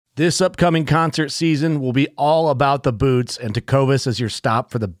This upcoming concert season will be all about the boots, and Tecovas is your stop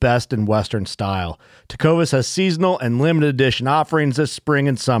for the best in Western style. Tecovas has seasonal and limited edition offerings this spring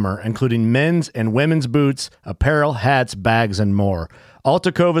and summer, including men's and women's boots, apparel, hats, bags, and more. All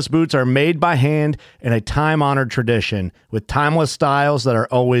Tecovas boots are made by hand in a time-honored tradition with timeless styles that are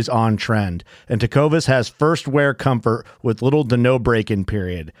always on trend. And Tecovas has first wear comfort with little to no break-in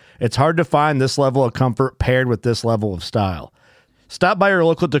period. It's hard to find this level of comfort paired with this level of style. Stop by your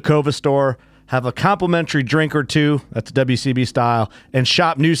local Tecovas store, have a complimentary drink or two, that's WCB style, and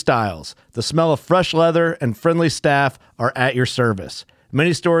shop new styles. The smell of fresh leather and friendly staff are at your service.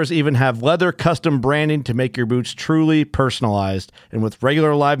 Many stores even have leather custom branding to make your boots truly personalized. And with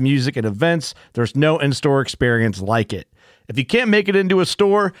regular live music and events, there's no in-store experience like it. If you can't make it into a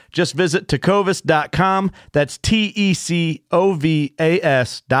store, just visit tecovas.com. That's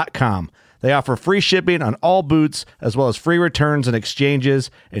TECOVAS.com. They offer free shipping on all boots, as well as free returns and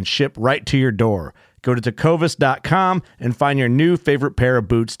exchanges, and ship right to your door. Go to tecovas.com and find your new favorite pair of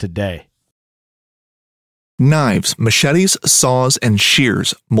boots today. Knives, machetes, saws, and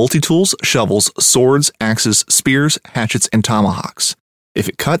shears, multi-tools, shovels, swords, axes, spears, hatchets, and tomahawks. If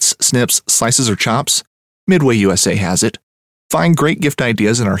it cuts, snips, slices, or chops, Midway USA has it. Find great gift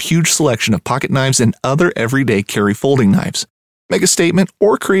ideas in our huge selection of pocket knives and other everyday carry folding knives. Make a statement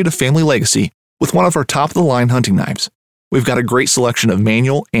or create a family legacy with one of our top-of-the-line hunting knives. We've got a great selection of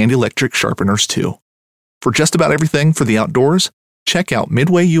manual and electric sharpeners, too. For just about everything for the outdoors, check out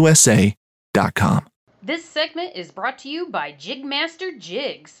MidwayUSA.com. This segment is brought to you by Jigmaster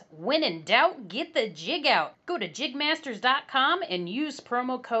Jigs. When in doubt, get the jig out. Go to jigmasters.com and use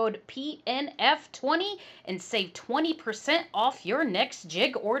promo code PNF20 and save 20% off your next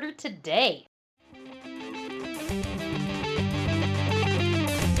jig order today.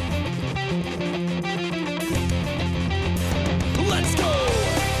 Let's go!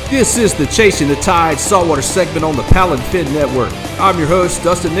 This is the Chasing the Tide Saltwater segment on the Paddle and Fin Network. I'm your host,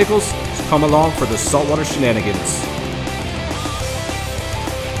 Dustin Nichols. So come along for the saltwater shenanigans.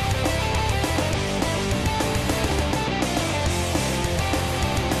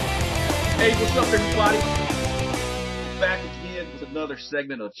 Hey, what's up, everybody? Back again with another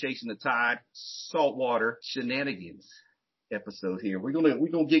segment of Chasing the Tide Saltwater Shenanigans episode here. We're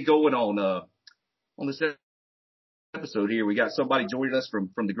gonna get going on this episode here. We got somebody joining us from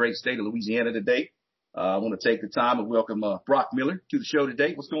the great state of Louisiana today. I want to take the time and welcome Brock Miller to the show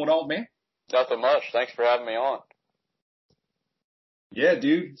today. What's going on, man? Nothing much. Thanks for having me on. Yeah,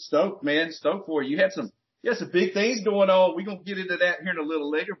 dude. Stoked, man. Stoked for you. You had some big things going on. We're going to get into that here in a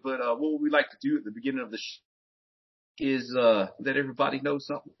little later, but what we like to do at the beginning of the show is let everybody know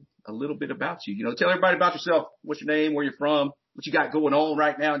a little bit about you. You know, tell everybody about yourself. What's your name, where you're from, what you got going on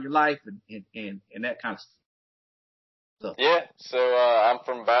right now in your life, and that kind of stuff. Yeah, so I'm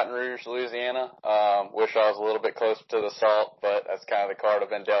from Baton Rouge, Louisiana. Wish I was a little bit closer to the salt, but that's kind of the card I've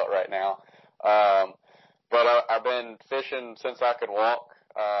been dealt right now. But I've been fishing since I could walk.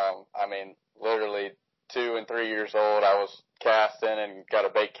 I mean, literally 2 and 3 years old, I was casting and got a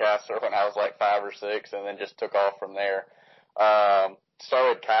bait caster when I was like 5 or 6, and then just took off from there.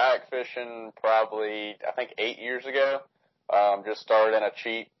 Started kayak fishing probably, I think, 8 years ago. Just started in a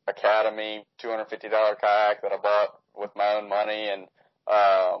cheap Academy $250 kayak that I bought with my own money, and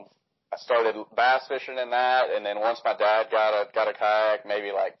I started bass fishing in that. And then once my dad got a kayak,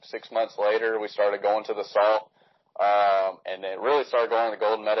 maybe like 6 months later, we started going to the salt, and then really started going to the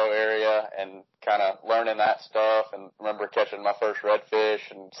Golden Meadow area and kind of learning that stuff. And remember catching my first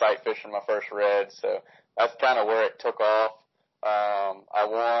redfish and sight fishing my first red. So that's kind of where it took off. I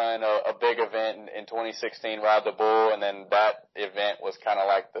won a big event in 2016, Ride the Bull, and then that event was kind of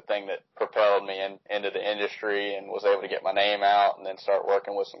like the thing that propelled me into the industry, and was able to get my name out and then start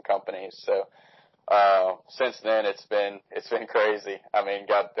working with some companies. So since then it's been crazy. I mean,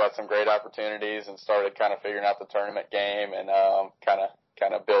 got some great opportunities and started kind of figuring out the tournament game and kind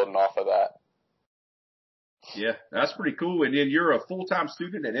of building off of that. Yeah, that's pretty cool. And then you're a full-time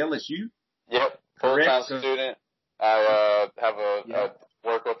student at LSU? Yep, full-time student. I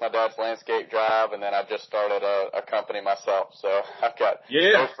work with my dad's landscape job, and then I just started a company myself. So I've got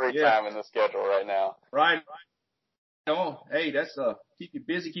no free time in the schedule right now. Right. Oh, hey, that's keep you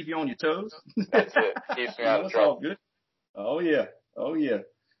busy, keep you on your toes. That's it. Keeps me out of trouble. All good. Oh yeah.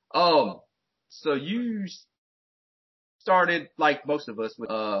 So you started like most of us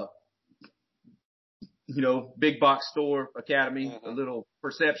with big box store academy, a little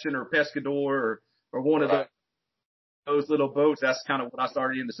Perception or Pescador or one of those little boats. That's kind of what I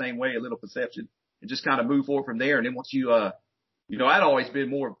started in the same way, a little Perception, and just kind of move forward from there. And then once you, I'd always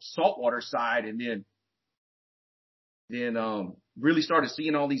been more saltwater side, and then really started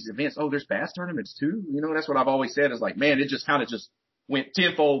seeing all these events. Oh, there's bass tournaments too. You know, that's what I've always said is like, man, it just kind of just went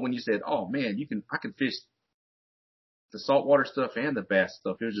tenfold when you said, oh man, I can fish the saltwater stuff and the bass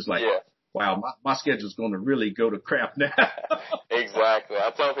stuff. It was just like, wow, my schedule's going to really go to crap now. Exactly.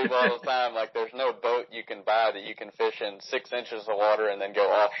 I tell people all the time, like, there's no boat you can buy that you can fish in 6 inches of water and then go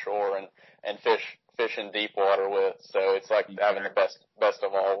offshore and fish in deep water with. So it's like having the best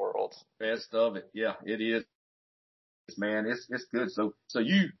of all worlds. Best of it. Yeah, it is. Man, it's good. So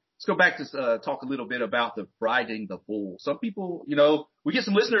let's go back to talk a little bit about the riding the bull. Some people, you know, we get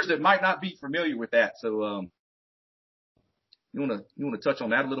some listeners that might not be familiar with that. So, you want to touch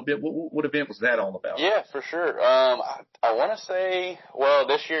on that a little bit? What event was that all about? Yeah, for sure. I want to say, well,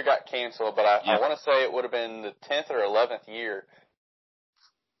 this year got canceled, but I want to say it would have been the 10th or 11th year.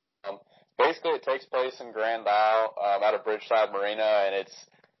 Basically, it takes place in Grand Isle, out of Bridgeside Marina, and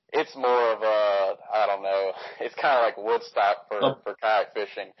it's more of a, I don't know, it's kind of like Woodstock for kayak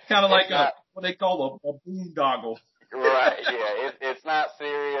fishing. Kind of like what they call a boondoggle. Right, yeah, it's not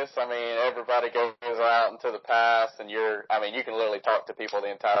serious. I mean, everybody goes out into the pass, and you can literally talk to people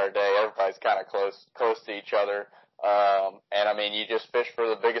the entire day. Everybody's kind of close to each other. And I mean, you just fish for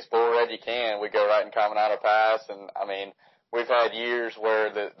the biggest bull red you can. We go right in Caminado Pass, and I mean, we've had years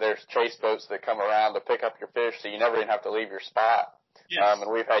where there's chase boats that come around to pick up your fish, so you never even have to leave your spot. Yes. And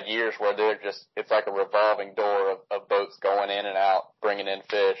we've had years where it's like a revolving door of boats going in and out, bringing in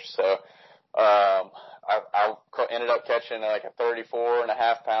fish. So, I ended up catching like a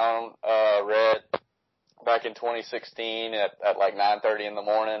 34.5 pound, red back in 2016 at like 9:30 in the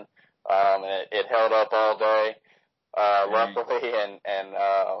morning. And it held up all day, luckily. And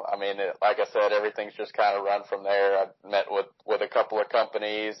I mean, like I said, everything's just kind of run from there. I met with a couple of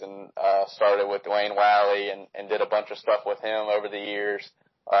companies and, started with Dwayne Wally and did a bunch of stuff with him over the years.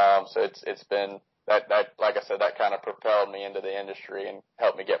 So it's been that, like I said, that kind of propelled me into the industry and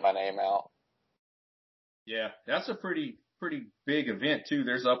helped me get my name out. Yeah, that's a pretty big event too.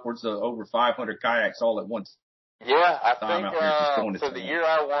 There's upwards of over 500 kayaks all at once. Yeah, I think so. The year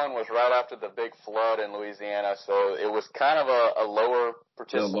I won was right after the big flood in Louisiana, so it was kind of a lower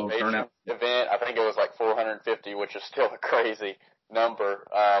participation event. I think it was like 450, which is still a crazy number.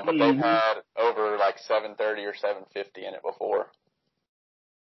 But they've had over like 730 or 750 in it before.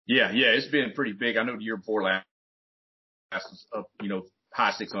 Yeah, it's been pretty big. I know the year before last was up,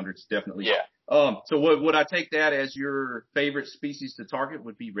 high 600s definitely. Yeah. So would I take that as your favorite species to target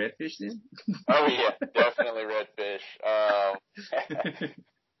would be redfish then? Oh yeah, definitely redfish.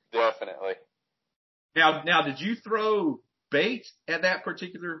 Definitely. Now, did you throw bait at that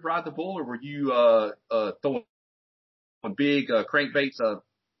particular Ride the Bull, or were you throwing big crankbaits,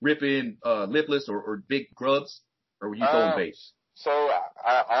 ripping lipless or big grubs, or were you throwing baits? So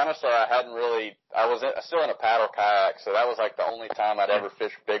honestly, I was still in a paddle kayak, so that was like the only time I'd ever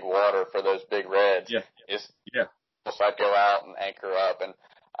fished big water for those big reds. So I'd go out and anchor up, and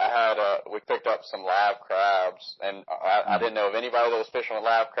we picked up some live crabs, and I didn't know of anybody that was fishing with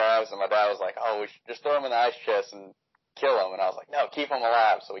live crabs, and my dad was like, oh, we should just throw them in the ice chest and kill them. And I was like, no, keep them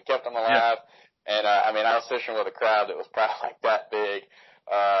alive. So we kept them alive. Yeah. And, I was fishing with a crab that was probably like that big,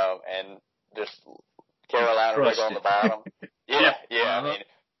 and just Carolina rig on the bottom. Yeah. I mean,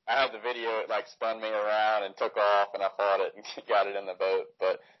 I had the video. It like spun me around and took off, and I fought it and got it in the boat.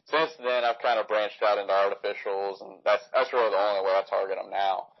 But since then, I've kind of branched out into artificials, and that's really the only way I target them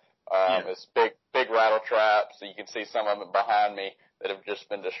now. It's big rattle traps. So you can see some of them behind me that have just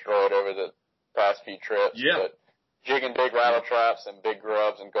been destroyed over the past few trips. Yeah. But jigging big rattle traps and big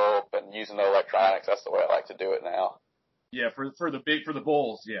grubs and gulp and using the electronics, that's the way I like to do it now. Yeah, for the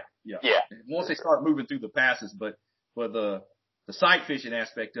bulls, yeah. Once they start moving through the passes, but for the sight fishing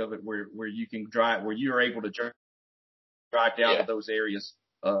aspect of it, where you can drive, where you are able to drive down to those areas,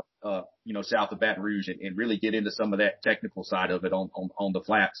 south of Baton Rouge and really get into some of that technical side of it on the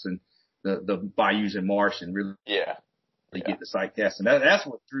flats and the bayous and marsh and really get the sight casting. That's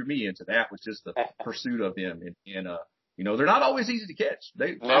what drew me into that, was just the pursuit of them. And they're not always easy to catch.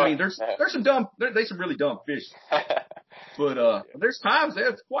 There's some really dumb fish. But there's times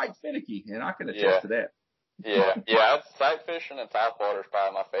that's quite finicky, and I can attest to that. Sight fishing in top water is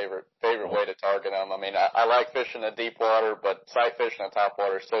probably my favorite way to target them. I mean, I like fishing in deep water, but sight fishing in top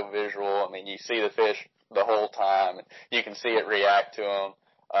water is so visual. I mean, you see the fish the whole time, and you can see it react to them.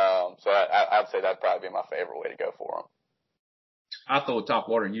 So I'd say that'd probably be my favorite way to go for them. I throw top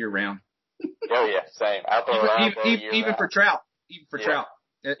water year round. Oh yeah, same. I throw even for trout. Trout.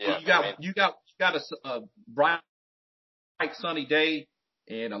 You got a bright sunny day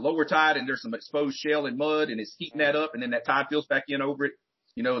and a lower tide, and there's some exposed shell and mud, and it's heating that up, and then that tide fills back in over it.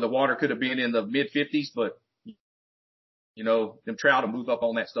 The water could have been in the mid 50s, but them trout will move up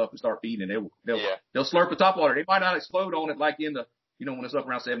on that stuff and start feeding, and they'll slurp the top water. They might not explode on it like in the, when it's up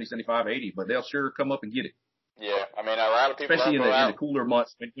around 70, 75, 80, but they'll sure come up and get it. Yeah. I mean, a lot of people especially in the cooler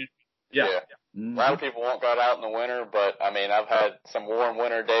months. Yeah. Mm-hmm. A lot of people won't go out in the winter, but I mean, I've had some warm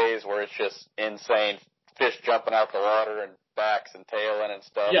winter days where it's just insane fish jumping out the water and backs and tailing and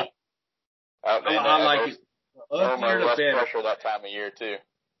stuff. Yeah. I like it. The uglier the better. Pressure that time of year too.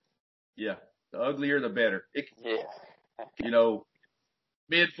 Yeah. The uglier the better. Yeah.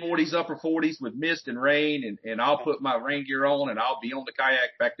 Mid 40s, upper 40s with mist and rain, and I'll put my rain gear on and I'll be on the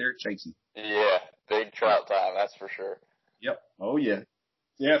kayak back there chasing. Yeah. Big trout time. That's for sure. Yep. Oh yeah.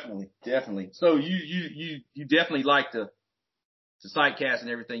 Definitely. So you definitely like to sight cast and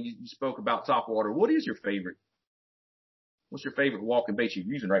everything. You spoke about topwater. What's your favorite walking bait you're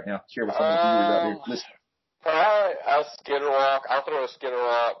using right now? Share with some of the viewers out there listening. Probably a skidder walk. I'll throw a skidder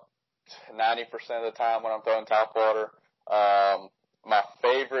walk 90% of the time when I'm throwing topwater. My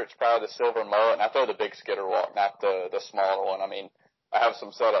favorite's probably the silver mullet, and I throw the big skidder walk, not the smaller one. I mean, I have some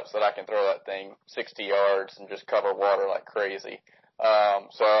setups that I can throw that thing 60 yards and just cover water like crazy.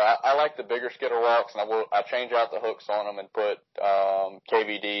 So I like the bigger skidder walks, and I change out the hooks on them and put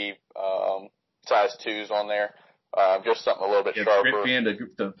KVD size 2s on there. Just something a little bit sharper. Grip band,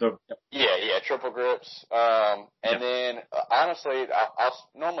 Yeah, triple grips. And then honestly, I'll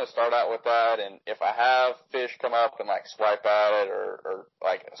normally start out with that, and if I have fish come up and like swipe at it, or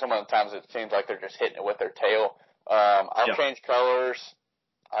like some of the times it seems like they're just hitting it with their tail, I'll change colors.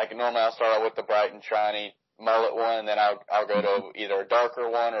 Normally I'll start out with the bright and shiny mullet one, and then I'll go to either a darker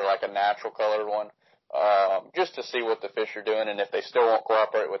one or like a natural colored one, just to see what the fish are doing. And if they still won't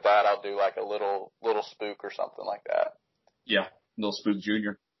cooperate with that, I'll do like a little spook or something like that. Yeah, little spook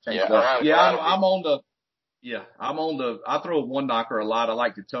junior. I'm on the, I throw a one knocker a lot. I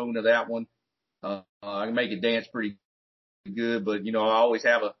like the tone of that one. I can make it dance pretty good, but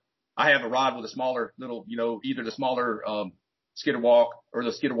I have a rod with a smaller little, either the smaller, skidder walk or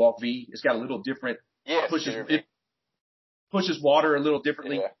the skidder walk V. It's got a little different, it pushes water a little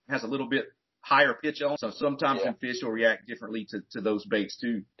differently, has a little bit higher pitch on. So sometimes some fish will react differently to those baits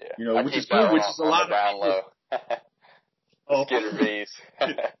too, which is cool, which is a lot of down low. Skidder V's.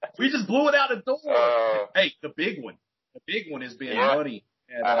 We just blew it out the door. Hey, the big one has been money.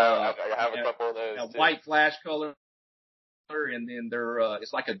 And, I have a couple of those. White flash color. And then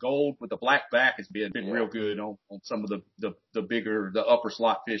it's like a gold with a black back. It's been real good on some of the bigger, the upper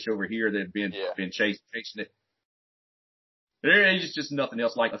slot fish over here that have been chasing it. There's just nothing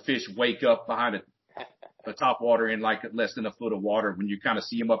else like a fish wake up behind a top water in like less than a foot of water. When you kind of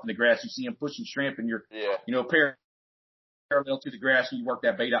see them up in the grass, you see them pushing shrimp, and you're parallel to the grass, and you work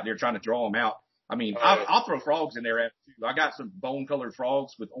that bait out there trying to draw them out. I mean, I'll throw frogs in there too. I got some bone colored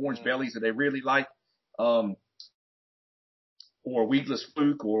frogs with orange bellies that they really like. Or a weedless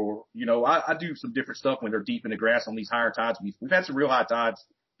fluke, or, I do some different stuff when they're deep in the grass on these higher tides. We've had some real high tides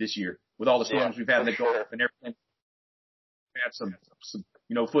this year with all the storms we've had in the Gulf and everything. We had some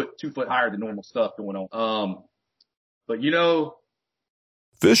 2 foot higher than normal stuff going on. But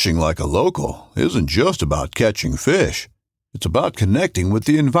fishing like a local isn't just about catching fish. It's about connecting with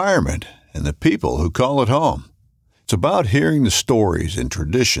the environment and the people who call it home. It's about hearing the stories and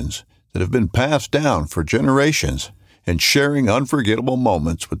traditions that have been passed down for generations, and sharing unforgettable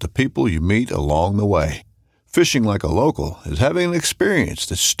moments with the people you meet along the way. Fishing like a local is having an experience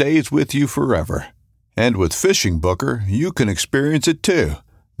that stays with you forever. And with Fishing Booker, you can experience it too,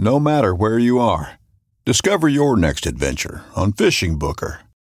 no matter where you are. Discover your next adventure on Fishing Booker.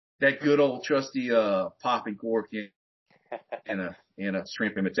 That good old trusty popping cork and a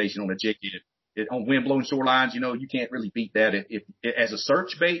shrimp imitation on a jig head. On wind-blown shorelines, you can't really beat that. If as a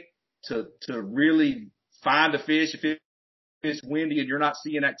search bait to really find a fish, if it's windy and you're not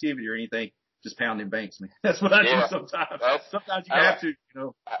seeing activity or anything, just pounding banks, man. That's what I do sometimes. Sometimes you have to,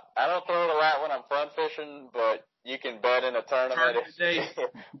 I don't throw it a lot when I'm fun fishing, but you can bet in a tournament.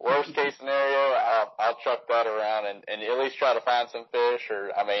 Worst case scenario, I'll chuck that around and at least try to find some fish. Or,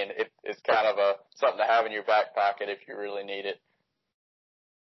 I mean, it's kind of something to have in your back pocket if you really need it.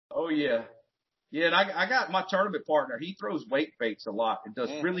 Oh yeah. Yeah. And I got my tournament partner. He throws weight baits a lot and does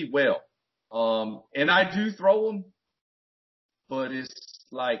really well. And I do throw them, but it's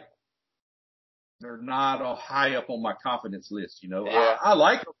like they're not high up on my confidence list, Yeah. I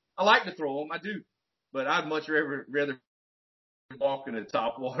like them. I like to throw them. I do, but I'd much rather walk in the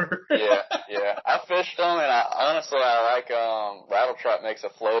top water. Yeah. I fished them, and I like rattle trap makes a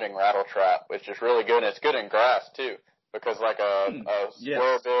floating rattle trap, which is really good. And it's good in grass too. because like a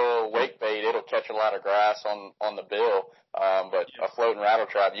square bill wake bait, it'll catch a lot of grass on the bill. But a floating rattle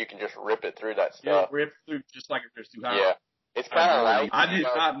trap, you can just rip it through that stuff. Yeah, rip through just like if it's too high. Yeah. It's kind of light. I did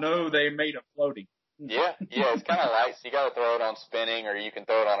not know they made a floating. Yeah, it's kind of light, so you got to throw it on spinning, or you can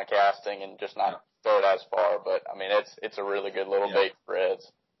throw it on a casting and just not throw it as far. But I mean, it's a really good little bait for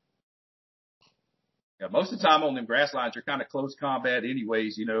reds. Yeah, most of the time on them grass lines, you're kind of close combat,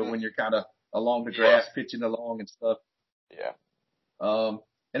 anyways. You know, when you're kind of along the grass, pitching along and stuff. Yeah.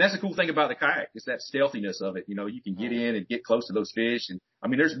 And that's the cool thing about the kayak, is that stealthiness of it. You know, you can get in and get close to those fish, and I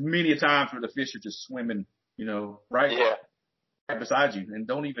mean, there's many a times where the fish are just swimming, you know, right beside you and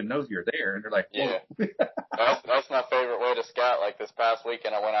don't even know you're there, and they're like, whoa. That's my favorite way to scout. Like this past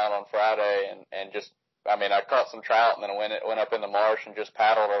weekend, I went out on Friday and just, I mean, I caught some trout, and then I went up in the marsh and just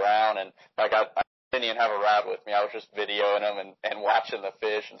paddled around, and like I didn't even have a rod with me. I was just videoing them and watching the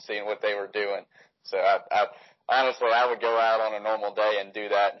fish and seeing what they were doing. So I honestly, I would go out on a normal day and do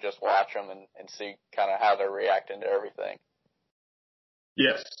that and just watch them and see kind of how they're reacting to everything.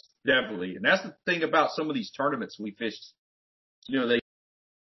 Yes, definitely. And that's the thing about some of these tournaments we fished. You know, they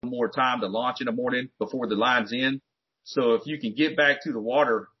have more time to launch in the morning before the line's in. So if you can get back to the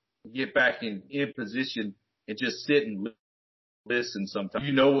water, get back in position and just sit and listen sometimes,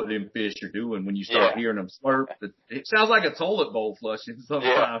 you know what them fish are doing when you start hearing them slurp. It sounds like a toilet bowl flushing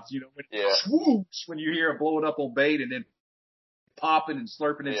sometimes, you know, swoosh, when you hear it blowing up on bait and then popping and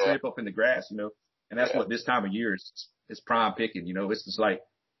slurping and slip up in the grass, you know. And that's what this time of year is prime picking, you know. It's just like,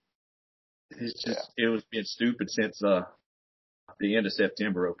 it was been stupid since the end of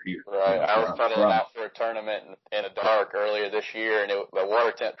September over here. Right. I was pedaling out for a tournament in the dark earlier this year, and the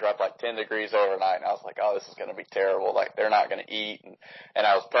water temp dropped like 10 degrees overnight, and I was like, oh, this is going to be terrible. Like, they're not going to eat. And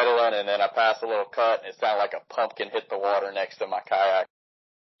I was pedaling, and then I passed a little cut, and it sounded like a pumpkin hit the water next to my kayak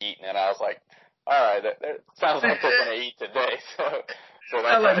eating, and I was like, all right, that sounds like they're going to eat today. So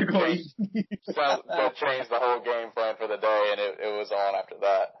that kind of changed the whole game plan for the day, and it was on after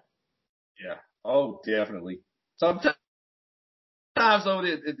that. Yeah. Oh, definitely. Sometimes though,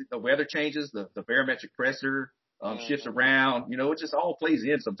 the weather changes, the barometric pressure shifts around. You know, it just all plays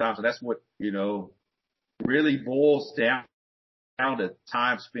in sometimes, and that's what, you know, really boils down to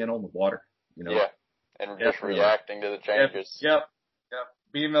time spent on the water. You know. Yeah, and just reacting to the changes. Yep.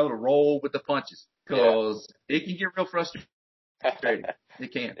 Being able to roll with the punches, because it can get real frustrating.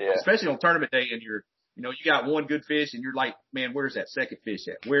 It can, especially on tournament day, and you got one good fish, and you're like, man, where's that second fish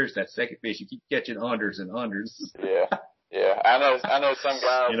at? Where's that second fish? You keep catching unders and unders. Yeah, I know some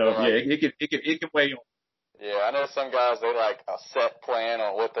guys. You know, it can weigh on. Yeah, I know some guys, they like a set plan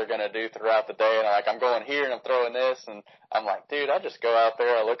on what they're going to do throughout the day, and they're like, I'm going here and I'm throwing this, and I'm like, dude, I just go out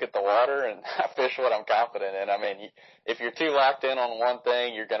there, I look at the water, and I fish what I'm confident in. I mean, if you're too locked in on one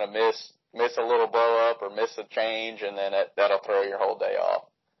thing, you're going to miss a little blow up or miss a change, and then that'll throw your whole day off.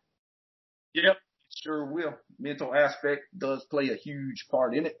 Yep, it sure will. Mental aspect does play a huge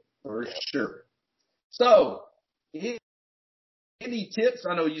part in it, for sure. So, any tips?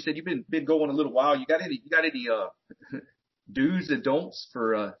 I know you said you've been going a little while. You got any do's and don'ts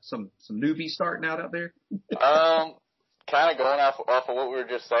for some newbies starting out there? Kind of going off of what we were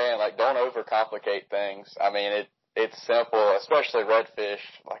just saying, like, don't overcomplicate things. I mean, it's simple, especially redfish.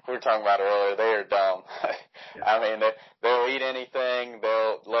 Like we were talking about earlier, they are dumb. I mean, they'll eat anything.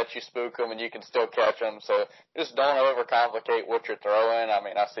 They'll let you spook them, and you can still catch them. So just don't overcomplicate what you're throwing. I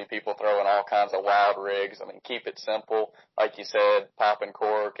mean, I see people throwing all kinds of wild rigs. I mean, keep it simple. Like you said, pop and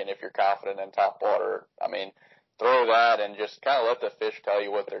cork, and if you're confident in top water, I mean, throw that and just kind of let the fish tell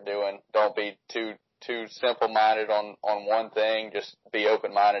you what they're doing. Don't be too simple-minded on one thing. Just be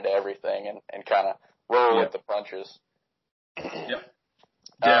open-minded to everything and kind of roll with the punches. Yep.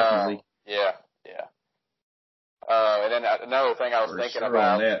 Definitely. Yeah. And then another thing I was thinking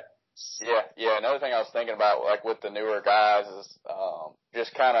about. Another thing I was thinking about, like with the newer guys, is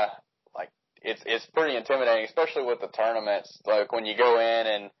just kind of like it's pretty intimidating, especially with the tournaments. Like when you go in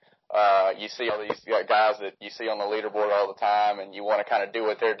and you see all these guys that you see on the leaderboard all the time, and you want to kind of do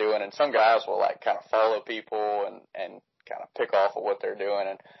what they're doing. And some guys will like kind of follow people and kind of pick off of what they're doing.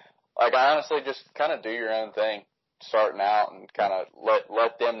 And like, I honestly just kind of do your own thing starting out and kind of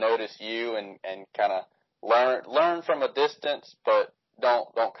let them notice you and kind of learn from a distance, but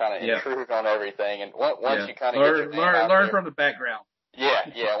don't kind of intrude on everything. And once you kind of get your name out learn there, from the background.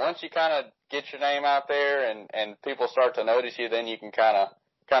 Yeah. Once you kind of get your name out there and people start to notice you, then you can kind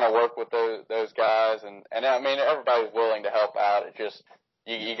of work with those guys. And I mean, everybody's willing to help out. It just,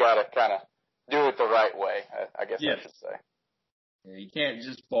 you got to kind of do it the right way, I guess I should say. Yeah, you can't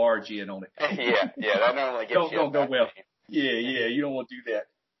just barge in on it. yeah, that normally gets you. Don't go well. Yeah, you don't want to do that.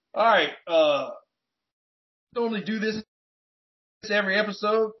 All right, normally do this every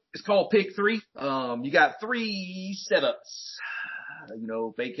episode. It's called Pick 3. You got 3 setups.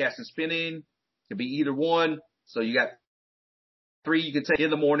 Bait casting, spinning. Can be either one. So you got 3 you can take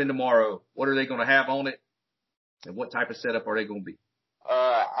in the morning tomorrow. What are they going to have on it? And what type of setup are they going to be?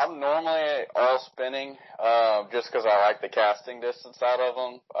 I'm normally all spinning, just because I like the casting distance out of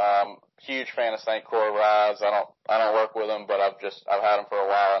them. Huge fan of St. Croix rods. I don't work with them, but I've had them for a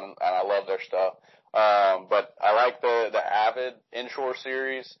while and I love their stuff. But I like the Avid inshore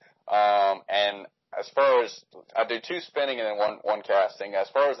series. And as far as I do 2 spinning and then one casting. As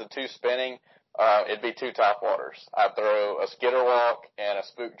far as the 2 spinning, it'd be 2 top waters. I'd throw a skitter walk and a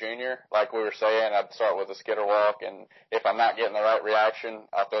spook junior. Like we were saying, I'd start with a skitter walk, and if I'm not getting the right reaction,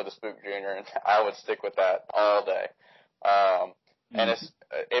 I'll throw the spook junior, and I would stick with that all day. And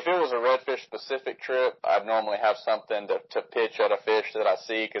if it was a redfish specific trip, I'd normally have something to pitch at a fish that I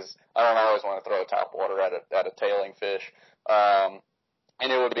see, because I don't always want to throw a top water at a tailing fish.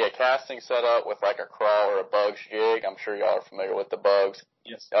 And it would be a casting setup with like a crawl or a bugs jig. I'm sure y'all are familiar with the bugs.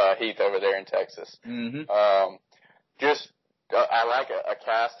 Yes. Heath over there in Texas. Mm-hmm. I like a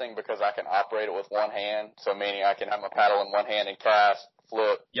casting because I can operate it with one hand. So meaning I can have my paddle in one hand and cast,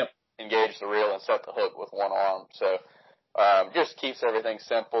 flip, engage the reel and set the hook with one arm. So, just keeps everything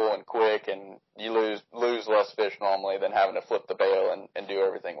simple and quick, and you lose less fish normally than having to flip the bail and do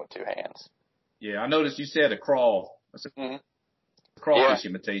everything with 2 hands. Yeah. I noticed you said a crawl. That's a crawfish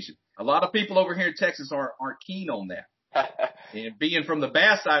imitation. A lot of people over here in Texas aren't keen on that. And being from the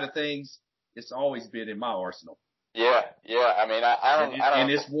bass side of things, it's always been in my arsenal. Yeah. I mean, I don't. And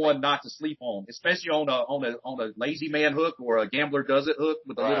it's one not to sleep on, especially on a lazy man hook or a gambler does it hook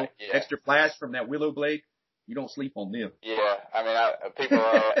with a little extra flash from that willow blade. You don't sleep on them. Yeah. I mean, people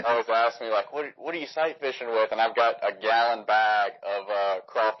always ask me like, what are you sight fishing with? And I've got a gallon bag of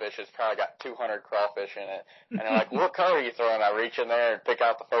crawfish. It's probably got 200 crawfish in it. And they're like, what color are you throwing? I reach in there and pick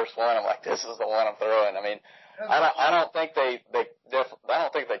out the first one. I'm like, this is the one I'm throwing. I mean, I don't think they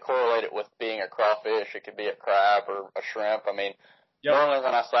correlate it with being a crawfish. It could be a crab or a shrimp. I mean, normally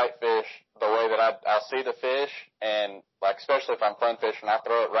when I sight fish, the way that I'll see the fish, and like especially if I'm fun fishing, I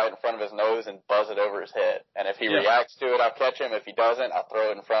throw it right in front of his nose and buzz it over his head. And if he reacts to it, I'll catch him. If he doesn't, I'll throw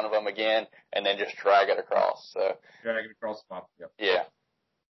it in front of him again and then just drag it across. So drag it across the top. Yeah.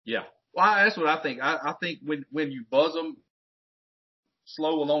 Well, that's what I think. I think when you buzz them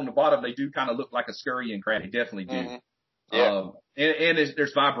slow along the bottom, they do kind of look like a scurrying crab. They definitely do. Mm-hmm. Yeah. And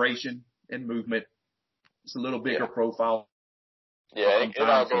there's vibration and movement. It's a little bigger profile. Yeah, it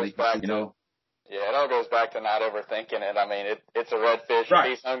all goes back to, it all goes back to not overthinking it. I mean, it's a redfish.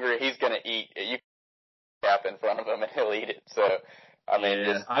 Right. If he's hungry, he's going to eat. You cap in front of him and he'll eat it. So, I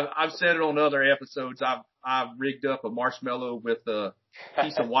mean, I've said it on other episodes. I've rigged up a marshmallow with a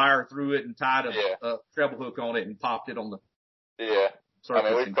piece of wire through it and tied a treble hook on it and popped it on the. Yeah. I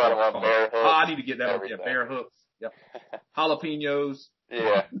mean, we've caught them on bear hooks. I need to get that one. Yeah, bear hooks. Yep. Jalapenos.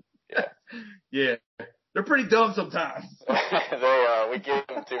 Yeah. Yeah. They're pretty dumb sometimes. They are. We give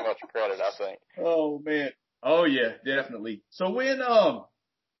them too much credit, I think. Oh, man. Oh, yeah, definitely. So when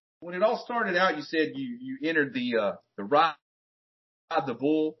it all started out, you said you entered the Ride the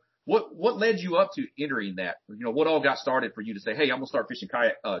Bull. What led you up to entering that? What all got started for you to say, hey, I'm going to start fishing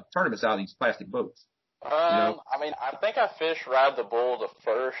kayak tournaments out of these plastic boats? I mean, I think I fished Ride the Bull the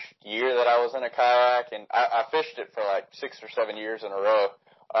first year that I was in a kayak, and I fished it for like 6 or 7 years in a row.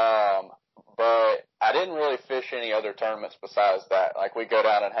 But I didn't really fish any other tournaments besides that. Like we go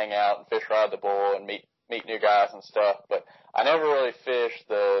down and hang out and fish Ride the Bull and meet new guys and stuff. But I never really fished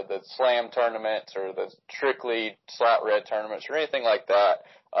the slam tournaments or the strictly slot red tournaments or anything like that,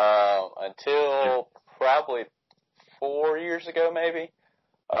 until probably 4 years ago, maybe.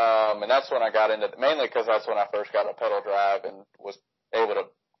 And that's when I got into it, mainly because that's when I first got a pedal drive and was able to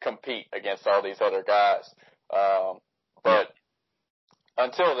compete against all these other guys. But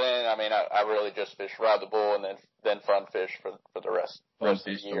until then, I mean, I really just fished Ride the Bull and then fun fish for the rest of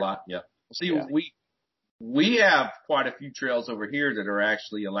the year. A lot, yeah. See, we have quite a few trails over here that are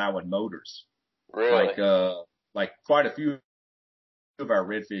actually allowing motors. Really? Like quite a few of our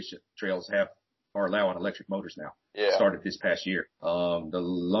redfish trails are allowing electric motors now. Yeah. Started this past year. The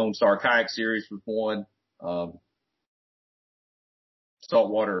Lone Star Kayak Series was one.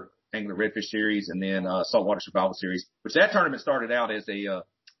 Saltwater Angler Redfish Series, and then Saltwater Survival Series, which that tournament started out as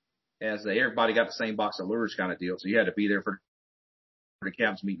everybody got the same box of lures kind of deal. So you had to be there for the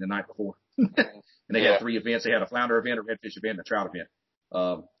captain's meeting the night before. And they had 3 events. They had a flounder event, a redfish event, and a trout event.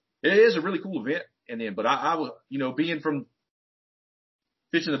 It is a really cool event. But I was, being from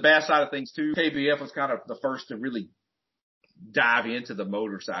fishing the bass side of things too, KBF was kind of the first to really dive into the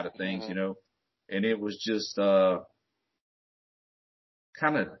motor side of things, and it was just,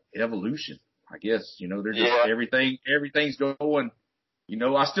 kind of evolution, I guess. You know, they're just everything's going. You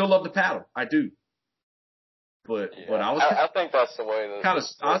know, I still love the paddle. I do. But I think that's the way. I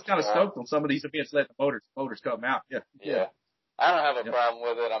was kind of stoked on some of these events. Let the motors come out. Yeah. I don't have a problem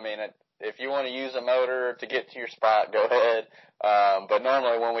with it. I mean, if you want to use a motor to get to your spot, go ahead. But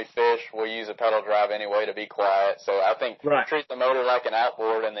normally when we fish, we'll use a pedal drive anyway to be quiet. So I think treat the motor like an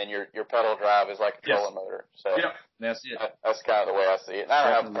outboard, and then your pedal drive is like a trolling motor. So that's it. That's kind of the way I see it. And I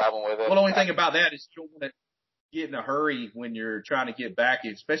don't have a problem with it. Well, the only thing about that is you don't want to get in a hurry when you're trying to get back,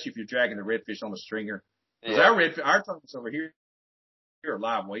 especially if you're dragging the redfish on the stringer. Because our tournaments over here are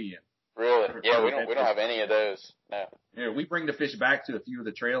live weigh-in. Really? Yeah, we don't have any of those. No. Yeah, we bring the fish back to a few of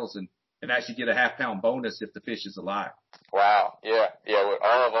the trails and actually get a half-pound bonus if the fish is alive. Wow. Yeah.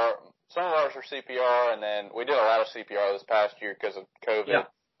 Some of ours are CPR, and then we did a lot of CPR this past year because of COVID. Yeah.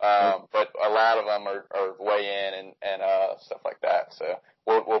 But a lot of them are weigh-in and stuff like that. So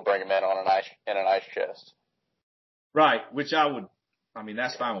we'll bring them in on an ice chest. Right, which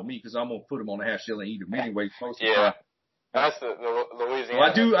that's fine with me because I'm gonna put them on a half shell and eat them anyway. Most of the time. That's the Louisiana. Well,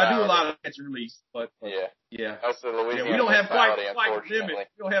 I do a lot of catch and release, but that's the Louisiana. We don't have quite the limit.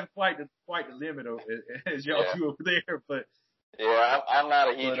 We don't have quite the limit as y'all do over there, but. Yeah, I'm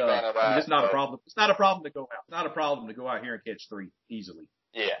not a huge fan of that. I mean, it's not a problem. It's not a problem to go out. It's not a problem to go out here and catch 3 easily.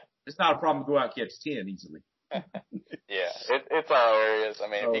 Yeah. It's not a problem to go out and catch 10 easily. It's all areas. I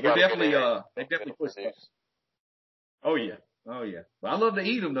mean, they definitely push stuff. Oh yeah. But I love to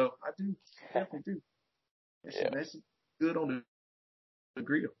eat them though. I do. Definitely do. That's good on the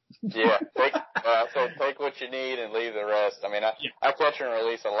grill. Take what you need and leave the rest. I mean, I catch and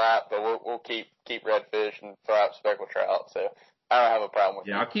release a lot, but we'll keep redfish and throw out speckled trout. So I don't have a problem with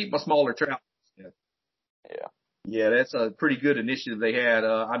it. I'll keep my smaller trout. Yeah, that's a pretty good initiative they had.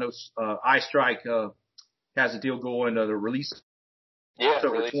 I know Ice Strike has a deal going. The release.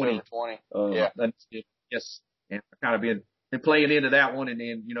 Over 20. Yes, and I've kind of been playing into that one, and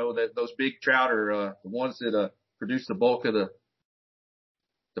then those big trout are the ones that produce the bulk of the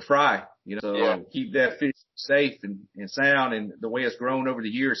fry. Keep that fish safe and sound. And the way it's grown over the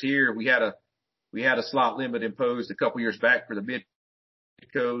years here, we had a slot limit imposed a couple years back for the mid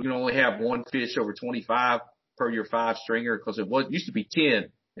code. You only have one fish over 25 per your 5 stringer because it used to be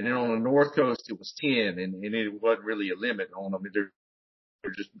 10, and then on the North Coast it was 10, and it wasn't really a limit on them.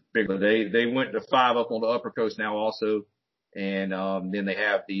 They're just bigger. They went to 5 up on the Upper Coast now also. And then they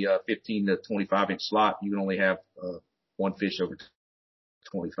have the 15 to 25 inch slot. You can only have one fish over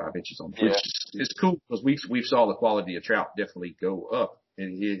 25 inches on, which is cool because we saw the quality of trout definitely go up,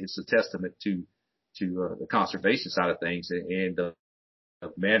 and it's a testament to the conservation side of things and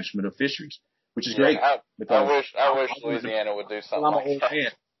management of fisheries, which is great. I wish Louisiana would do something like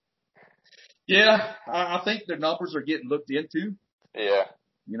that. Yeah, I think their numbers are getting looked into. Yeah.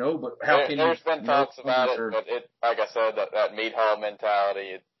 But how can there's been talks about it, but like I said, that meat hog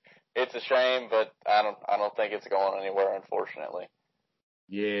mentality, it's a shame, but I don't think it's going anywhere, unfortunately.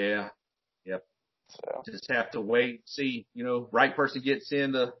 Yeah. Yep. So just have to wait and see, right person gets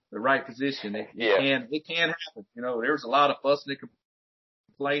in the right position. It can happen. There was a lot of fussing and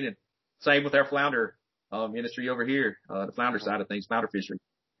complaining. Same with our flounder, industry over here, the flounder side of things, flounder fishery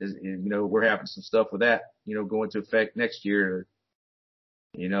is, we're having some stuff with that, going to effect next year.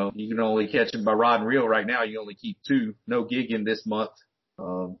 You can only catch them by rod and reel right now. You only keep 2, no gigging this month.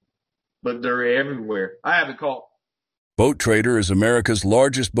 But they're everywhere. I haven't caught. Boat Trader is America's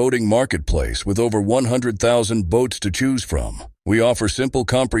largest boating marketplace with over 100,000 boats to choose from. We offer simple,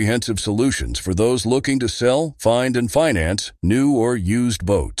 comprehensive solutions for those looking to sell, find, and finance new or used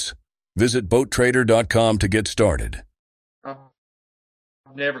boats. Visit BoatTrader.com to get started.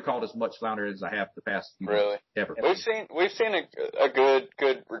 I've never caught as much flounder as I have the past few really months, ever. We've seen a good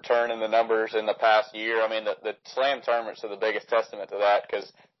return in the numbers in the past year. I mean, the slam tournaments are the biggest testament to that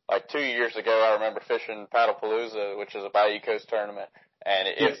because like 2 years ago, I remember fishing Paddlepalooza, which is a Bayou Coast tournament, and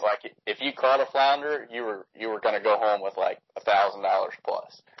it's like if you caught a flounder, you were going to go home with like $1,000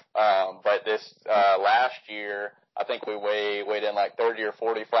 plus. But this last year, I think we weighed in like 30 or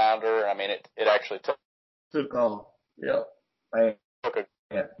 40 flounder. I mean, it actually took.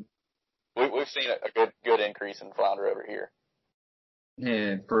 We've seen a good increase in flounder over here.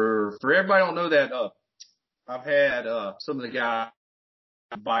 And for everybody don't know that, I've had some of the guys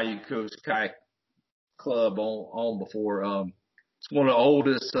Bayou Coast Kayak Club on before. It's one of the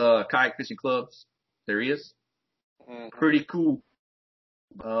oldest kayak fishing clubs there is. Mm-hmm. Pretty cool.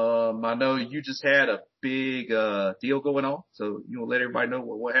 I know you just had a big deal going on, so you want to let everybody know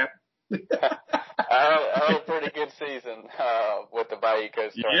what happened. I had a pretty good season with the Bayou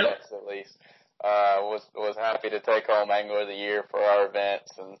Coast tournaments, at least. was happy to take home Angler of the Year for our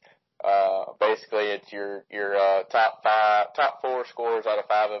events. And basically it's your top 4 scores out of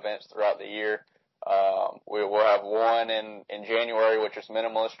 5 events throughout the year. We will have one in January, which is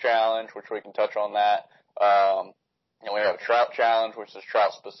Minimalist Challenge, which we can touch on that. And we have a Trout Challenge, which is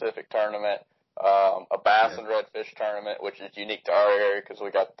trout specific tournament. A bass and redfish tournament, which is unique to our area because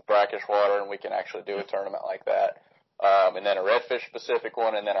we got the brackish water and we can actually do a tournament like that. And then a redfish specific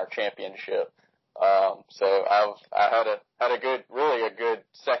one, and then our championship. So I had a good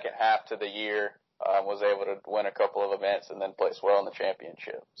second half to the year. Was able to win a couple of events and then place well in the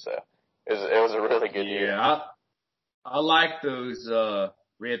championship. So it was a really good year. Yeah, I like those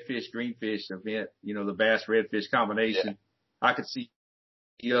redfish greenfish event. You know, the bass redfish combination. Yeah. I could see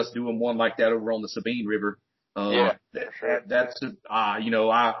us doing one like that over on the Sabine River. I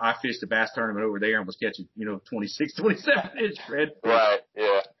fished a bass tournament over there and was catching 26, 27 inch redfish. Right.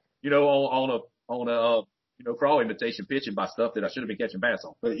 Yeah. On a crawl imitation pitching by stuff that I should have been catching bass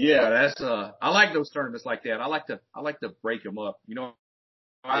on. But yeah, I like those tournaments like that. I like to break them up.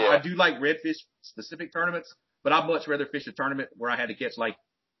 I do like redfish specific tournaments, but I'd much rather fish a tournament where I had to catch like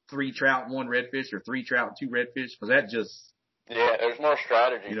 3 trout and 1 redfish or 3 trout and 2 redfish, because that just, there's more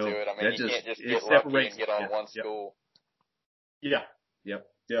strategy to it. I mean, you can't just get lucky and get on one school. Yeah. Yep.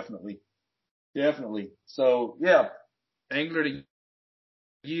 Definitely. So yeah, Angler of the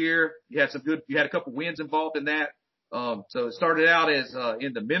Year. You had a couple wins involved in that. So it started out as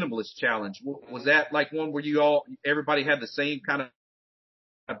in the Minimalist Challenge. Was that like one where everybody had the same kind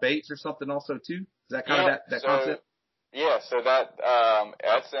of baits or something also too? Is that kind of that concept? Yeah, so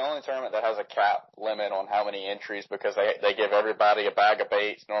that's the only tournament that has a cap limit on how many entries, because they give everybody a bag of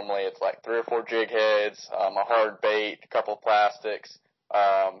baits. Normally it's like 3 or 4 jig heads, a hard bait, a couple of plastics.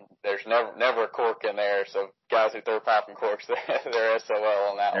 There's never a cork in there, so guys who throw popping corks, they're SOL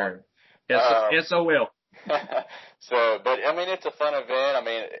on that one. SOL. So, but I mean, it's a fun event. I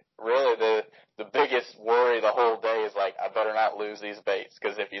mean, really the biggest worry the whole day is like, I better not lose these baits,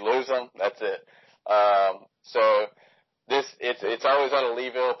 because if you lose them, that's it. So it's always at a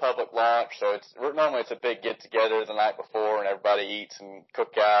Leeville public launch, so normally it's a big get together the night before and everybody eats and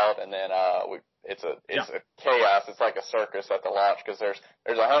cook out, and then it's a chaos. It's like a circus at the launch, because there's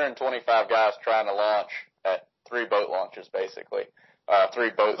 125 guys trying to launch at 3 boat launches basically. 3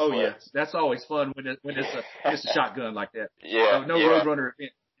 boats. Oh yeah, that's always fun when it's a shotgun like that. Yeah, no Roadrunner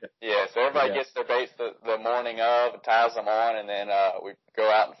event. Yeah, so everybody gets their baits the morning of and ties them on, and then we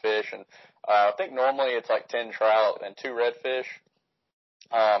go out and fish. And I think normally it's like 10 trout and 2 redfish,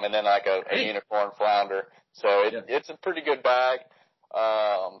 and then like a unicorn flounder. So it's a pretty good bag.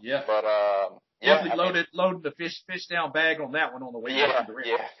 Definitely loaded the fish down bag on that one on the way back to the river.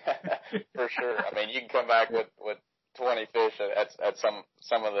 Yeah, for sure. I mean, you can come back with 20 fish at some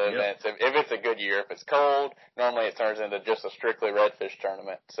of the events. If it's a good year. If it's cold, normally it turns into just a strictly redfish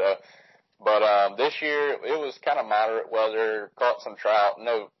tournament. So, but this year it was kind of moderate weather. Caught some trout,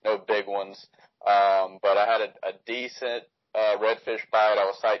 no big ones. But I had a decent redfish bite. I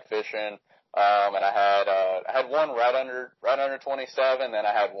was sight fishing, and I had one right under 27, and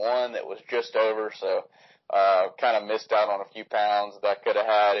I had one that was just over. So, kind of missed out on a few pounds that I could have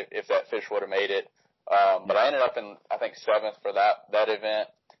had if that fish would have made it. But I ended up in, I think, 7th for that event.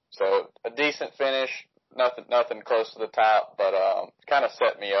 So a decent finish, nothing close to the top, but, kind of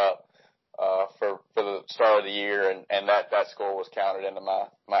set me up, for the start of the year. And that score was counted into my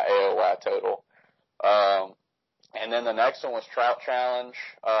AOY total. And then the next one was Trout Challenge.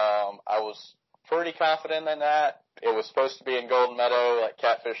 I was pretty confident in that. It was supposed to be in Golden Meadow, like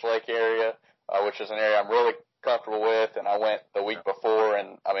Catfish Lake area, which is an area I'm really comfortable with, and I went the week before,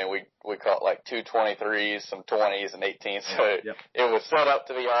 and I mean we caught like 2 23s, some 20s, and 18s, so it was set up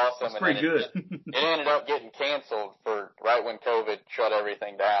to be awesome. That's pretty good. It ended up getting canceled for right when COVID shut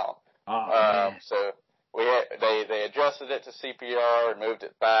everything down. So they adjusted it to CPR and moved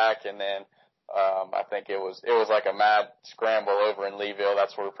it back, and then I think it was like a mad scramble over in Leeville.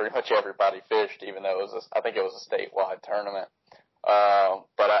 That's where pretty much everybody fished, even though I think it was a statewide tournament.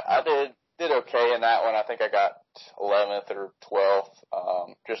 But I did okay in that one. I think I got 11th or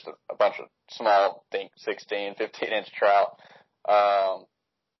 12th, just a bunch of small, I think 16, 15-inch trout.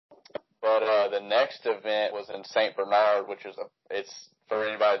 But the next event was in St. Bernard, which is it's for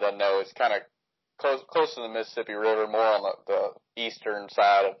anybody that doesn't know, it's kind of close to the Mississippi River, more on the eastern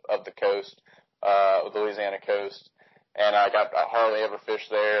side of the coast, the Louisiana coast. And I hardly ever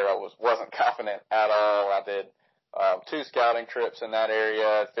fished there. I wasn't confident at all. I did 2 scouting trips in that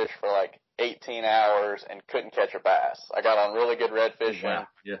area, fished for like 18 hours and couldn't catch a bass. I got on really good red fishing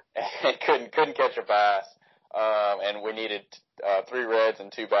and couldn't catch a bass. And we needed 3 reds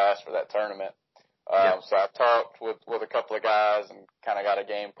and 2 bass for that tournament. So I talked with a couple of guys and kind of got a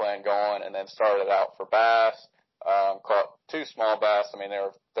game plan going, and then started out for bass. Caught 2 small bass. I mean, they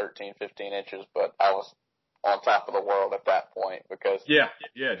were 13, 15 inches, but I was on top of the world at that point because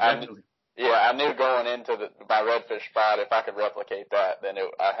definitely. I knew going into my redfish spot, if I could replicate that, then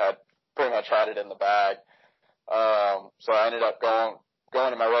I had pretty much had it in the bag. So I ended up going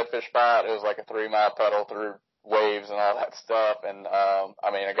to my redfish spot. It was like a 3-mile pedal through waves and all that stuff. And,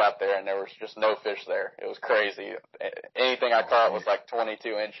 I mean, I got there and there was just no fish there. It was crazy. Anything I caught was like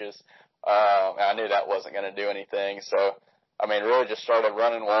 22 inches. And I knew that wasn't going to do anything. So, I mean, really just started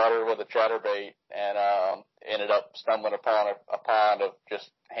running water with a chatterbait and, ended up stumbling upon a pond of just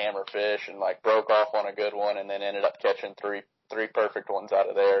hammer fish and like broke off on a good one and then ended up catching three perfect ones out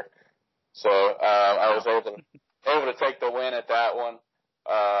of there. So, I was able to take the win at that one,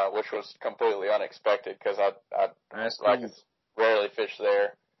 which was completely unexpected because I rarely fish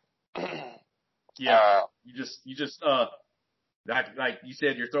there. Yeah. You just, like you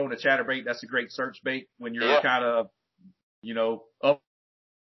said, you're throwing a chatterbait. That's a great search bait when you're kind of,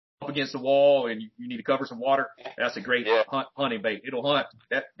 up against the wall and you need to cover some water. That's a great hunting bait. It'll hunt.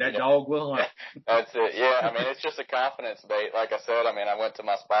 That dog will hunt. That's it. Yeah. I mean, it's just a confidence bait. Like I said, I mean, I went to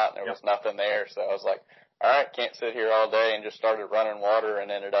my spot and there was nothing there. So I was like, all right, can't sit here all day, and just started running water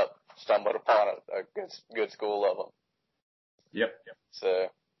and ended up stumbling upon a good school of them. Yep. So,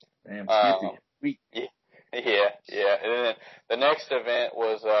 damn, yeah. And then the next event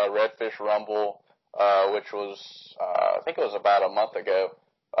was, Redfish Rumble, which was, I think it was about a month ago.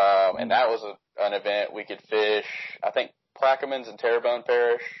 And that was an event we could fish, I think Plaquemines and Terrebonne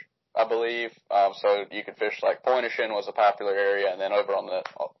Parish, I believe. So you could fish like Pointe-aux-Chenes was a popular area, and then over on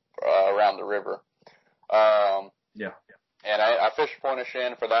around the river. And I fished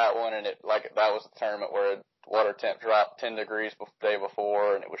Pointe-aux-Chenes for that one, and that was a tournament where water temp dropped 10 degrees the day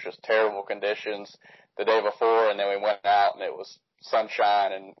before, and it was just terrible conditions the day before, and then we went out and it was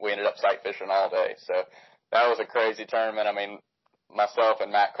sunshine, and we ended up sight fishing all day. So that was a crazy tournament. I mean, myself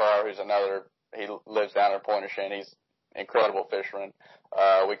and Matt Carr, who's he lives down in Pointe-aux-Chenes, he's an incredible fisherman.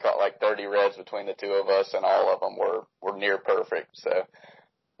 We caught like 30 reds between the two of us, and all of them were near perfect. So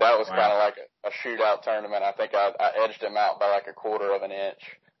that was kind of like a shootout tournament. I think I edged him out by like a quarter of an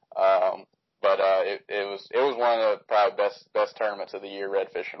inch. But it was one of the probably best tournaments of the year, red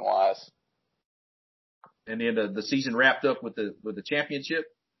fishing wise. And then the season wrapped up with the championship.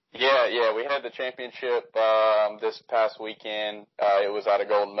 Yeah, we had the championship this past weekend. It was out of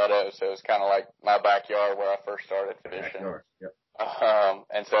Golden Meadow, so it was kind of like my backyard where I first started fishing. Yep.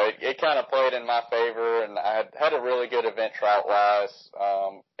 And so it kind of played in my favor, and I had a really good event trout wise.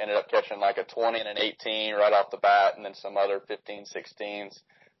 Ended up catching like a 20 and an 18 right off the bat, and then some other 15, 16s.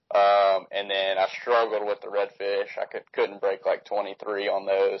 And then I struggled with the redfish. I couldn't break like 23 on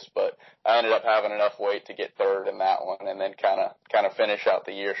those, but I ended up having enough weight to get third in that one, and then kind of finish out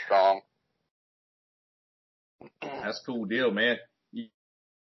the year strong. That's a cool deal, man. You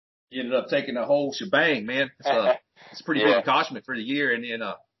ended up taking the whole shebang, man. It's a pretty big accomplishment for the year, and then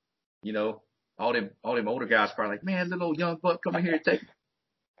all them older guys probably like, man, little old young buck coming here and take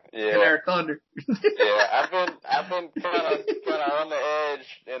our thunder. I've been kind of on the edge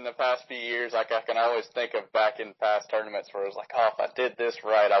in the past few years. Like I can always think of back in past tournaments where it was like, oh, if I did this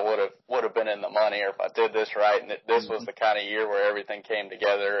right, I would have been in the money, or if I did this right, and this was the kind of year where everything came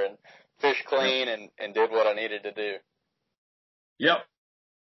together and fished clean and did what I needed to do. Yep.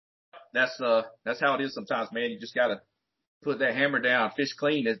 That's how it is sometimes, man. You just gotta put that hammer down, fish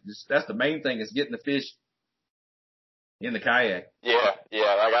clean. That's the main thing, is getting the fish in the kayak. Yeah.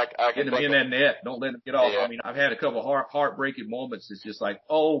 Like I can get them in that net. Don't let them get off. Yeah. I mean, I've had a couple heartbreaking moments. It's just like,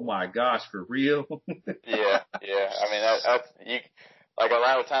 oh my gosh, for real. Yeah. I mean, that's like a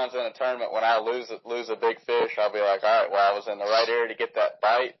lot of times in a tournament when I lose a big fish, I'll be like, all right, well, I was in the right area to get that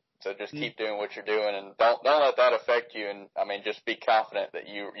bite. So just keep doing what you're doing, and don't let that affect you. And I mean, just be confident that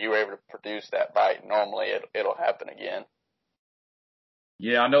you were able to produce that bite. Normally it'll happen again.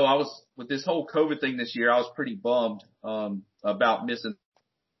 Yeah, I know. I was with this whole COVID thing this year. I was pretty bummed about missing,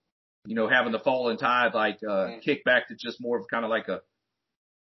 having the falling tide kick back to just more of kind of like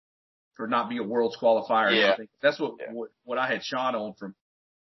for not be a world's qualifier. Yeah. That's what I had Sean on from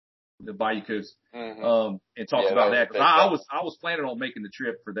the Bayou Coast, and talked about that. Cause I was planning on making the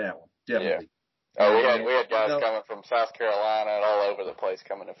trip for that one. Definitely. Yeah. Oh, we had guys coming from South Carolina and all over the place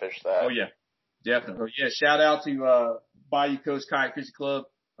coming to fish that. Oh yeah, definitely. Yeah. Shout out to, Bayou Coast Kayak Fishing Club.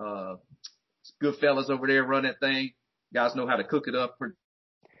 Good fellas over there run that thing. Guys know how to cook it up for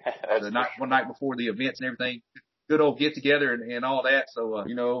one night before the events and everything. Good old get together and all that. So,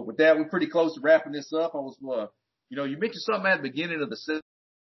 with that, we're pretty close to wrapping this up. I was, you mentioned something at the beginning of the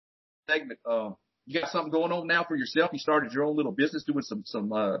segment, you got something going on now for yourself. You started your own little business doing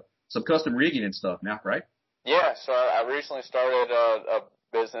some custom rigging and stuff now, right? Yeah. So I recently started a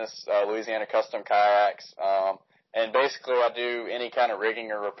business, Louisiana Custom Kayaks. And basically I do any kind of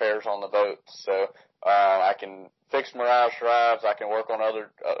rigging or repairs on the boats. So, I can fix mirage drives. I can work on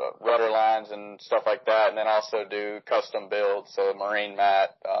other, rudder lines and stuff like that. And then also do custom builds. So marine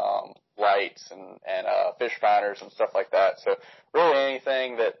mat, lights and fish finders and stuff like that. So really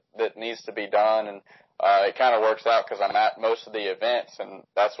anything that needs to be done. And, it kind of works out because I'm at most of the events, and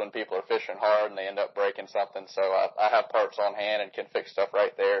that's when people are fishing hard and they end up breaking something. So I have parts on hand and can fix stuff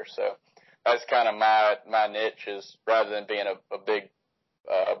right there. So that's kind of my niche, is rather than being a big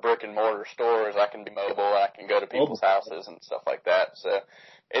brick and mortar store, is I can be mobile and I can go to people's houses and stuff like that. So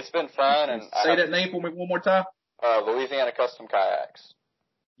it's been fun. And say that name for me one more time. Louisiana Custom Kayaks.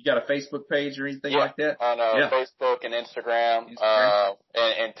 You got a Facebook page or anything like that? On Facebook and Instagram,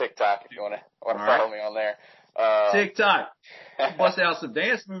 and TikTok if you want to follow me on there. TikTok. Bust out some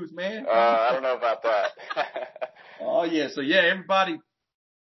dance moves, man. I don't know about that. Oh yeah. So yeah, everybody,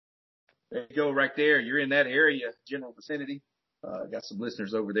 there you go right there. You're in that area, general vicinity. Got some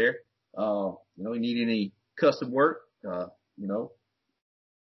listeners over there. You need any custom work,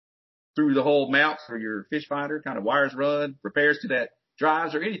 through the whole mount for your fish finder, kind of wires run, repairs to that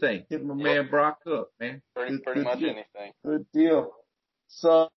drives or anything. Hit my man Brock up, man. Pretty much anything. Good deal.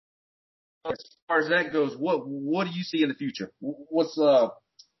 So as far as that goes, what do you see in the future? What's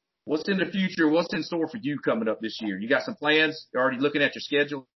in the future? What's in store for you coming up this year? You got some plans? You're already looking at your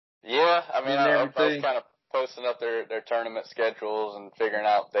schedule? Yeah, I mean, I was kind of posting up their tournament schedules and figuring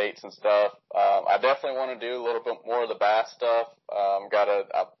out dates and stuff. I definitely want to do a little bit more of the bass stuff. I'm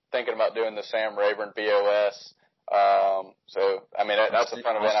thinking about doing the Sam Rayburn BOS. So I mean, that's a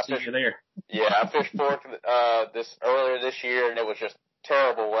fun event. I fished Fork earlier this year, and it was just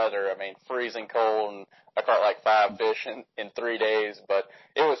terrible weather. I mean, freezing cold, and I caught like 5 fish in 3 days, but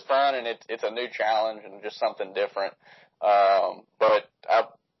it was fun, and it's a new challenge and just something different. But I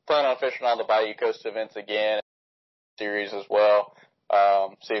plan on fishing all the Bayou Coast events again, series as well.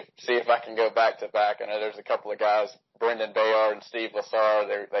 See if I can go back to back. I know there's a couple of guys, Brendan Bayard and Steve Lassar,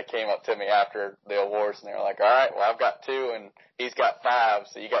 they came up to me after the awards and they were like, all right, well, I've got 2 and he's got 5,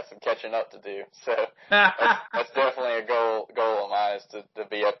 so you got some catching up to do. So that's definitely a goal of mine, is to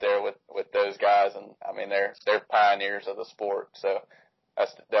be up there with those guys. And I mean, they're pioneers of the sport. So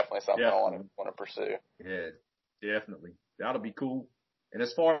that's definitely something I want to pursue. Yeah, definitely. That'll be cool. And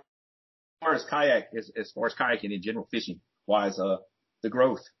as far as kayaking in general, fishing wise, the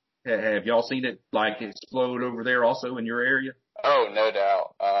growth, have y'all seen it like explode over there also in your area? Oh, no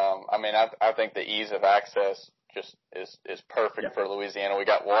doubt. I mean, I think the ease of access just is perfect for Louisiana. We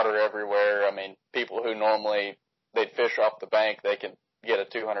got water everywhere. I mean, people who normally they'd fish off the bank, they can get a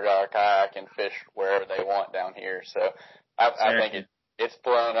 $200 kayak and fish wherever they want down here. So I think it's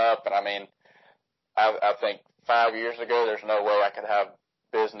blown up. And I mean, I think 5 years ago, there's no way I could have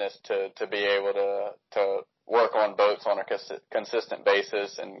business to be able to work on boats on a consistent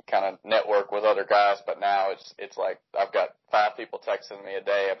basis and kind of network with other guys. But now it's like I've got 5 people texting me a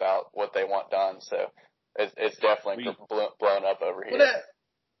day about what they want done. So it's definitely blown up over here. Well,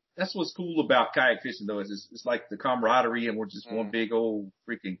 that's what's cool about kayak fishing though, is it's like the camaraderie, and we're just one big old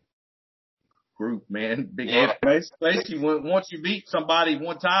freaking group, man. Basically, once you meet somebody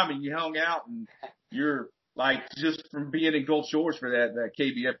one time and you hung out, and you're like, just from being in Gulf Shores for that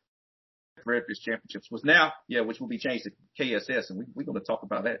KBF Redfish Championships which will be changed to KSS, and we're going to talk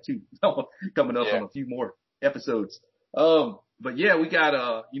about that too coming up on a few more episodes. But yeah, we got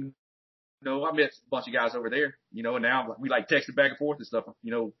I met a bunch of guys over there, and now we like texting back and forth and stuff,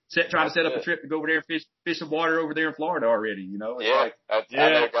 trying to set up a trip to go over there and fish some water over there in Florida already, It's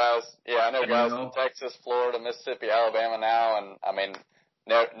I know guys in Texas, Florida, Mississippi, Alabama now, and I mean,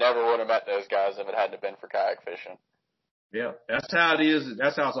 never would have met those guys if it hadn't been for kayak fishing. Yeah, that's how it is.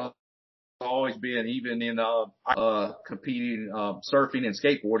 That's how it's always been, even in competing surfing and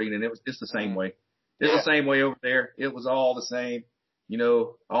skateboarding, and it's the same way. It's the same way over there. It was all the same,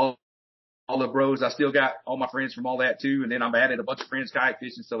 all the bros. I still got all my friends from all that too, and then I've added a bunch of friends kayak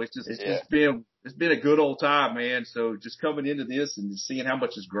fishing. So it's been a good old time, man. So just coming into this and seeing how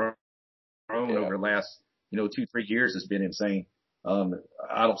much has grown over the last 2-3 years has been insane.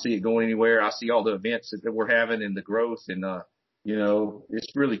 I don't see it going anywhere. I see all the events that we're having and the growth, and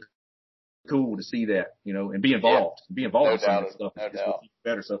it's really cool to see that, and be involved. Be involved in some of this stuff. It's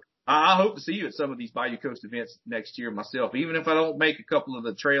better. So I hope to see you at some of these Bayou Coast events next year myself, even if I don't make a couple of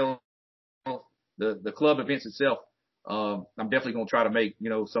the trail, the club events itself. I'm definitely going to try to make,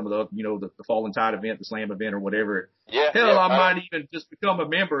 some of the Fallen Tide event, the Slam event or whatever. I might even just become a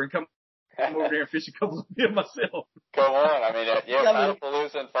member and come I'm over there and fish a couple of them myself. Come on. I mean,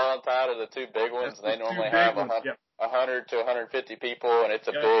 Paddlepalooza and Fallen Tide are the two big ones. They normally have 100 to 150 people, and it's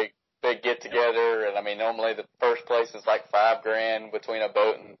a big get together. And I mean, normally the first place is like $5,000 between a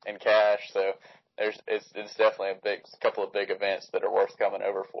boat and cash. So it's definitely a couple of big events that are worth coming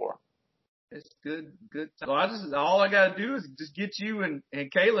over for. It's good. So all I got to do is just get you and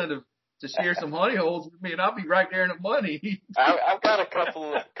Kayla to share some honey holes with me, and I'll be right there in the money. I've got a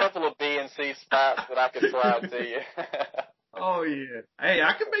couple of B and C spots that I can slide to you. Oh yeah. Hey,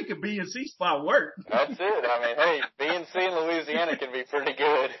 I can make a B and C spot work. That's it. I mean, hey, B and C in Louisiana can be pretty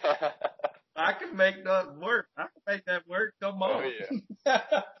good. I can make that work. Come on. Oh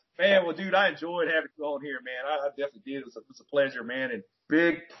yeah. Man, well, dude, I enjoyed having you on here, man. I definitely did. It was a pleasure, man. And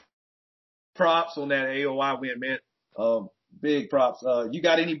big props on that AOI win, man. Big props. You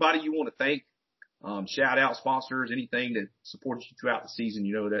got anybody you want to thank? Shout out sponsors, anything that supports you throughout the season.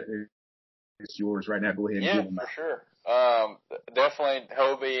 You know that it's yours right now. Go ahead and give them for sure. Definitely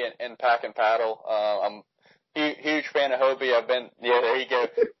Hobie and Pack and Paddle. I'm huge fan of Hobie. There you go.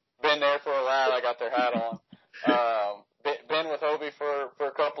 Been there for a while. I got their hat on. Been with Hobie for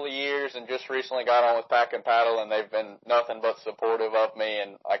a couple of years, and just recently got on with Pack and Paddle, and they've been nothing but supportive of me,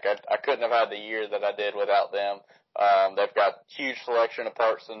 and like I couldn't have had the year that I did without them. They've got huge selection of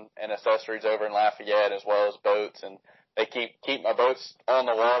parts and accessories over in Lafayette, as well as boats, and they keep my boats on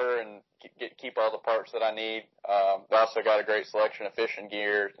the water and keep all the parts that I need. They also got a great selection of fishing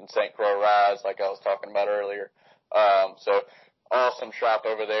gear and St. Croix rides, like I was talking about earlier. So awesome shop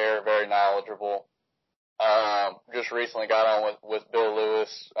over there, very knowledgeable. Just recently got on with Bill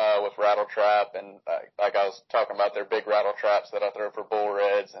Lewis, with Rattle Trap, and like I was talking about their big rattle traps that I throw for bull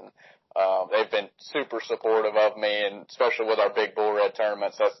reds, and they've been super supportive of me, and especially with our big bull red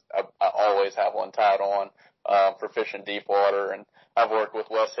tournaments, I always have one tied on, for fishing deep water, and I've worked with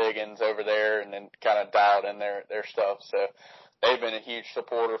Wes Higgins over there and then kind of dialed in their stuff. So they've been a huge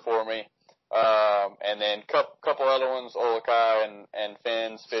supporter for me. And then couple other ones, Olokai and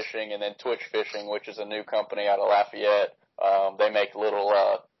Finn's Fishing, and then Twitch Fishing, which is a new company out of Lafayette. They make little,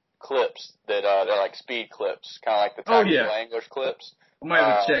 clips that, they're like speed clips, kind of like the tactical anglers clips. I might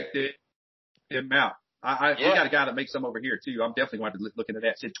have checked them out. We got a guy that makes some over here too. I'm definitely going to look into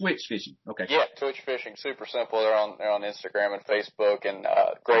that. It said Twitch Fishing. Okay. Yeah, Twitch Fishing, super simple. They're on Instagram and Facebook, and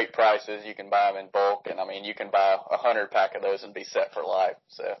great prices. You can buy them in bulk, and I mean you can buy 100 pack of those and be set for life.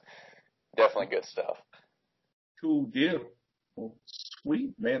 So definitely good stuff. Cool deal. Well,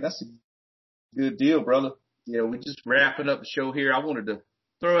 sweet, man. That's a good deal, brother. Yeah, we're just wrapping up the show here. I wanted to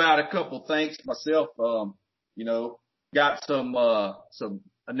throw out a couple thanks myself. Got some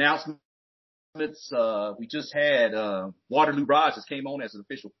announcements. We just had Waterloo Rods just came on as an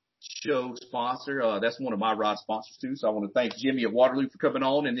official show sponsor. That's one of my rod sponsors too. So I want to thank Jimmy at Waterloo for coming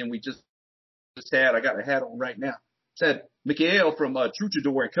on. And then we just had, I got a hat on right now. Said Mikael from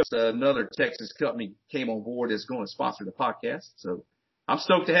Truchador and another Texas company, came on board as going to sponsor the podcast. So I'm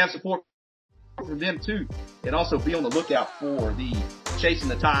stoked to have support from them too. And also be on the lookout for the Chasing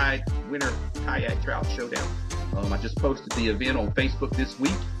the Tide Winter Kayak Trout Showdown. I just posted the event on Facebook this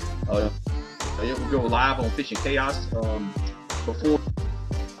week. It will go live on Fishing Chaos before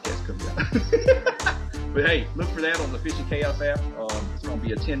podcast comes out. But hey, look for that on the Fishing Chaos app. It's going to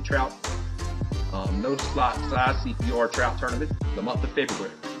be a 10 trout, no slot size CPR trout tournament the month of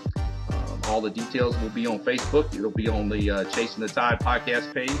February. All the details will be on Facebook. It'll be on the Chasing the Tide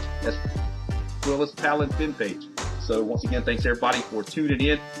podcast page as well as the Paddle and Fin page. So once again, thanks everybody for tuning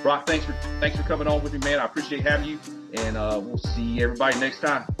in. Brock, thanks for coming on with me, man. I appreciate having you, and we'll see everybody next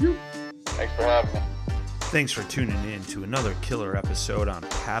time. Thanks for having me. Thanks for tuning in to another killer episode on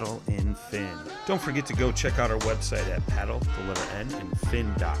Paddle and Fin. Don't forget to go check out our website at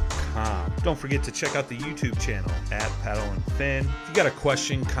paddle&fin.com. Don't forget to check out the YouTube channel at Paddle and Fin. If you got a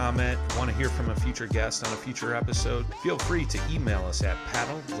question, comment, want to hear from a future guest on a future episode, feel free to email us at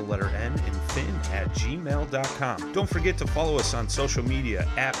paddle&fin@gmail.com. Don't forget to follow us on social media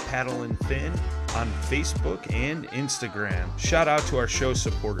at Paddle and Fin on Facebook and Instagram. Shout out to our show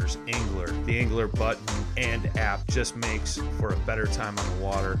supporters, Angler. The Angler button and app just makes for a better time on the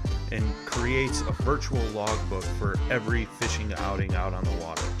water and creates a virtual logbook for every fishing outing out on the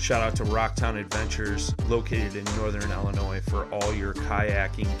water. Shout out to Rocktown Adventures, located in Northern Illinois, for all your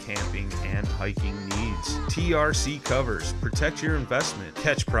kayaking, camping, and hiking needs. TRC Covers, protect your investment.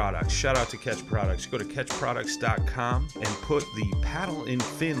 Catch Products, shout out to Catch Products. Go to catchproducts.com and put the Paddle and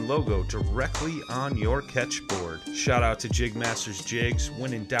Fin logo directly on your catch board. Shout out to Jigmasters Jigs.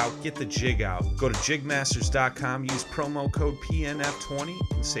 When in doubt, get the jig out. Go to jigmasters.com, use promo code PNF20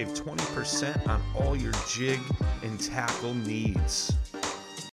 and save 20% on all your jig and tackle needs.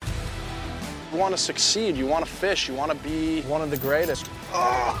 want to succeed. You want to fish. You want to be one of the greatest.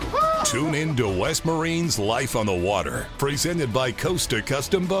 Tune in to West Marine's Life on the Water, presented by Costa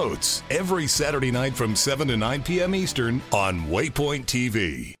Custom Boats, every Saturday night from 7 to 9 p.m. Eastern on Waypoint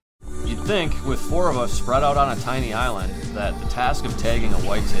TV. You'd think, with 4 of us spread out on a tiny island, that the task of tagging a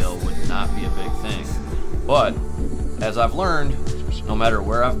whitetail would not be a big thing. But, as I've learned, no matter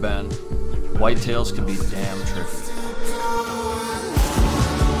where I've been, whitetails can be damn tricky.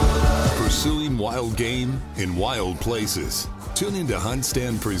 Pursuing wild game in wild places. Tune in to Hunt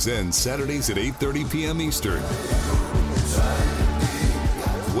Stand Presents Saturdays at 8:30 p.m. Eastern.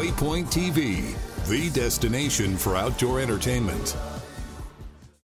 Waypoint TV, the destination for outdoor entertainment.